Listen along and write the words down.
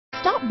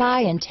Stop by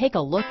and take a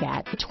look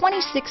at the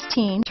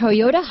 2016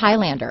 Toyota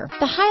Highlander.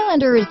 The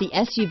Highlander is the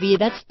SUV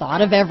that's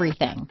thought of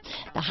everything.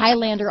 The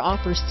Highlander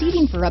offers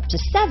seating for up to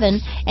 7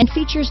 and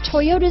features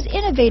Toyota's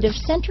innovative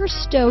center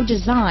stow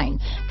design.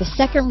 The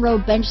second row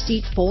bench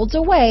seat folds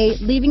away,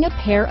 leaving a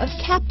pair of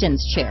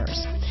captain's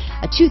chairs.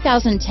 A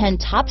 2010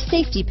 top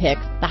safety pick,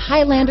 the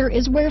Highlander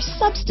is where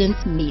substance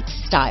meets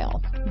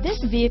style.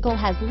 This vehicle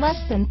has less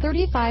than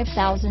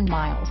 35,000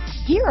 miles.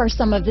 Here are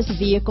some of this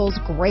vehicle's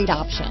great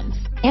options: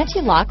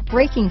 anti-lock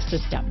braking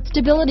system,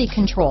 stability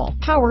control,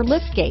 power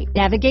liftgate,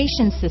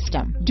 navigation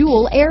system,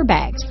 dual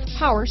airbags,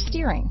 power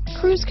steering,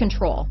 cruise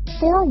control,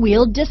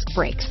 4-wheel disc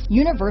brakes,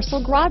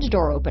 universal garage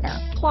door opener,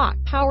 clock,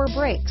 power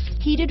brakes,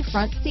 heated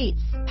front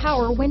seats,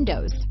 power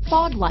windows,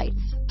 fog lights,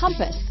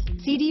 compass,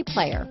 CD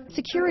player,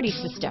 security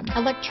system,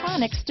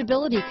 electronic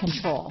stability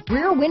control,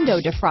 rear window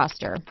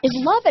defroster. Is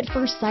love at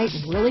first sight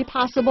really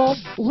possible?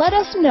 Let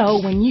us know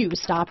when you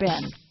stop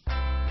in.